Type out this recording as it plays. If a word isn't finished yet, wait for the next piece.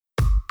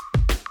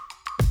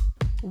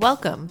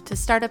Welcome to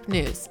Startup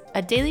News,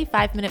 a daily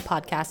 5-minute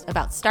podcast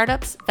about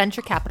startups,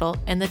 venture capital,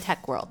 and the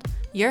tech world.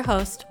 Your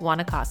host, Juan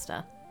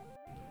Acosta.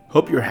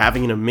 Hope you're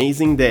having an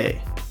amazing day.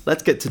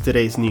 Let's get to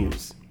today's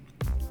news.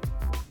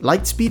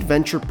 Lightspeed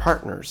Venture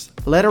Partners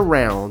led a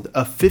round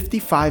of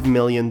 $55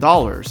 million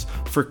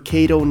for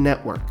Cato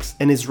Networks,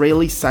 an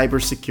Israeli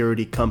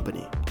cybersecurity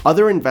company.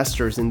 Other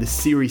investors in the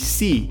Series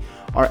C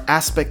are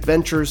Aspect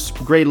Ventures,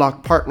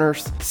 Greylock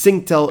Partners,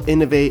 Singtel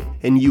Innovate,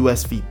 and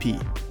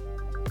USVP.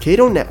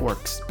 Cato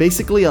Networks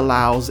basically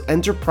allows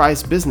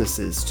enterprise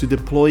businesses to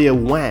deploy a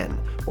WAN,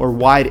 or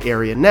wide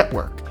area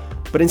network,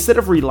 but instead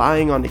of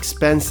relying on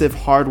expensive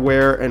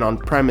hardware and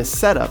on-premise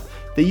setup,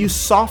 they use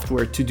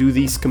software to do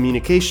these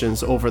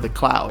communications over the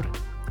cloud.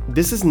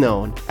 This is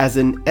known as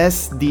an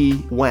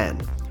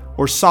SD-WAN,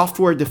 or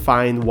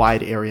Software-Defined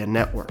Wide Area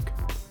Network.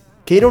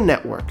 Cato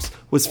Networks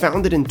was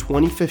founded in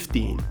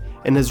 2015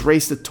 and has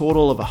raised a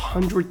total of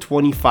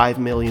 $125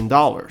 million,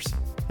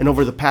 and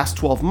over the past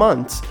 12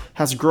 months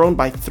has grown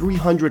by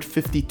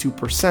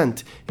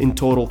 352% in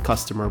total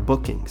customer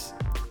bookings.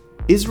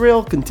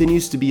 Israel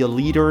continues to be a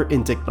leader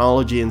in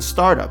technology and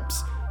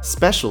startups,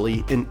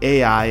 especially in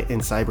AI and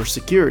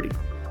cybersecurity.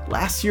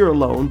 Last year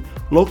alone,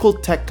 local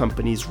tech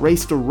companies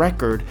raised a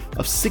record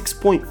of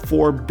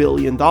 $6.4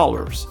 billion,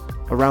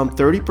 around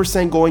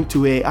 30% going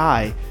to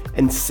AI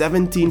and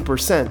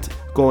 17%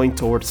 going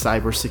towards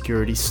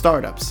cybersecurity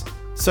startups,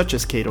 such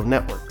as Cato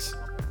Networks.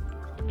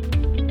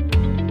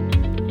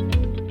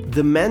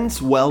 The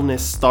men's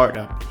wellness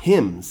startup,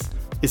 Hims,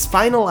 is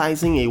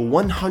finalizing a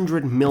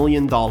 $100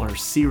 million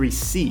Series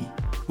C,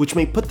 which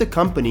may put the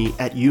company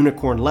at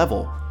unicorn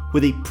level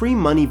with a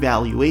pre-money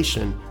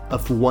valuation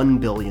of $1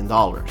 billion.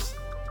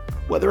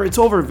 Whether it's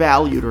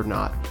overvalued or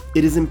not,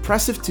 it is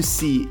impressive to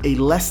see a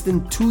less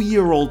than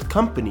 2-year-old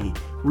company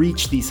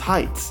reach these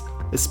heights,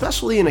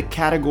 especially in a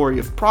category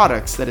of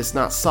products that is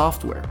not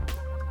software.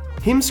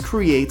 Hims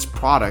creates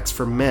products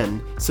for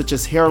men such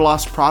as hair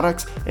loss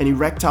products and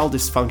erectile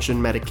dysfunction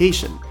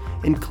medication,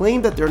 and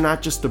claim that they're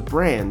not just a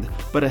brand,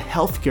 but a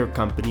healthcare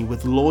company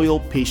with loyal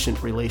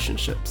patient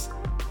relationships.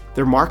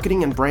 Their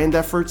marketing and brand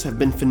efforts have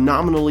been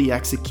phenomenally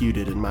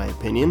executed, in my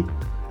opinion.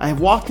 I have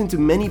walked into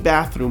many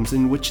bathrooms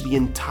in which the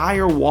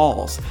entire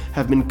walls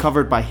have been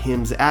covered by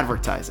Hims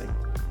advertising.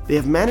 They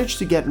have managed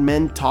to get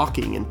men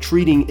talking and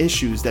treating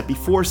issues that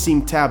before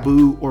seemed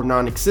taboo or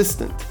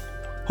non-existent.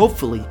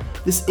 Hopefully,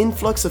 this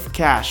influx of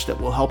cash that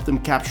will help them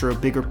capture a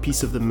bigger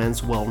piece of the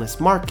men's wellness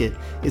market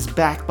is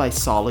backed by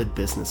solid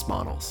business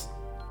models.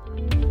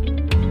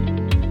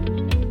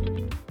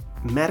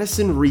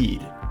 Madison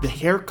Reed, the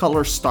hair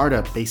color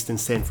startup based in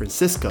San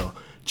Francisco,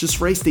 just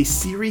raised a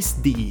Series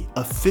D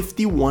of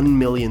 $51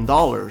 million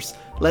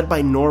led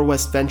by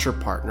Norwest Venture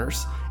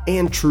Partners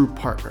and True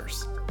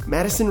Partners.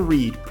 Madison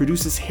Reed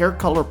produces hair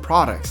color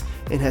products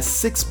and has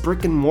 6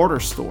 brick-and-mortar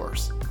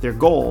stores. Their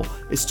goal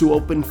is to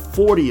open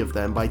 40 of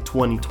them by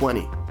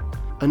 2020.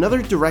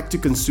 Another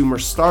direct-to-consumer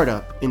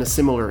startup in a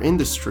similar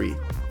industry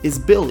is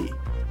Billie,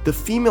 the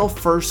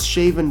female-first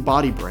shaven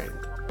body brand.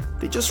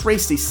 They just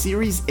raised a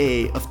Series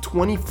A of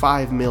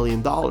 $25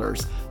 million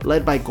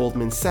led by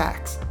Goldman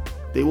Sachs.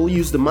 They will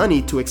use the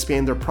money to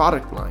expand their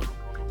product line.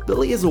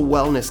 Billie is a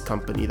wellness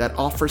company that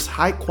offers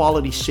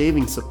high-quality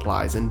shaving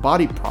supplies and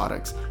body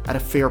products at a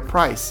fair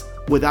price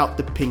without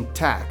the pink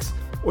tax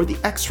or the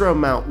extra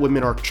amount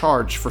women are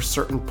charged for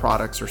certain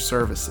products or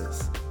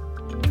services.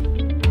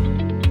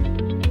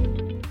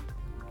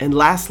 And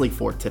lastly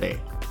for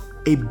today,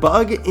 a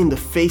bug in the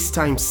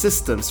FaceTime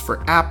systems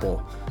for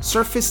Apple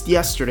surfaced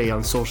yesterday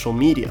on social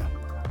media.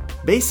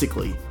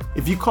 Basically,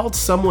 if you called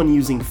someone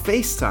using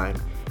FaceTime,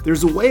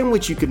 there's a way in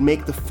which you could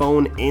make the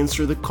phone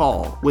answer the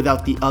call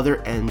without the other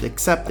end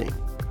accepting.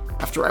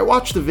 After I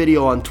watched the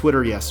video on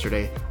Twitter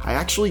yesterday, I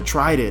actually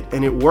tried it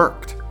and it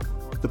worked.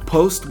 The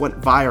post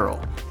went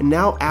viral, and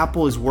now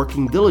Apple is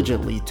working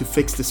diligently to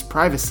fix this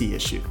privacy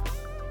issue.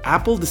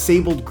 Apple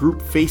disabled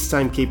group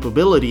FaceTime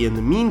capability in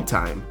the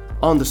meantime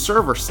on the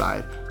server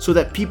side so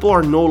that people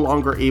are no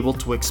longer able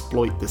to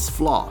exploit this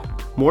flaw.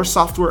 More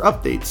software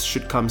updates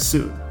should come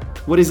soon.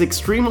 What is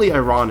extremely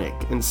ironic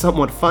and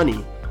somewhat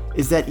funny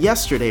is that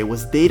yesterday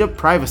was Data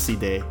Privacy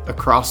Day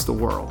across the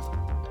world.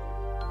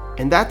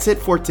 And that's it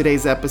for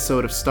today's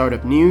episode of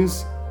Startup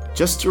News.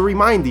 Just to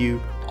remind you,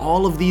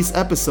 all of these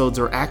episodes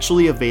are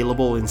actually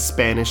available in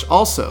Spanish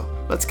also.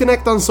 Let's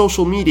connect on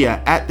social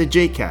media at the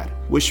JCAT.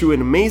 Wish you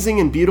an amazing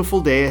and beautiful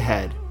day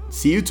ahead.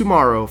 See you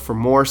tomorrow for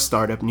more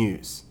Startup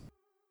News.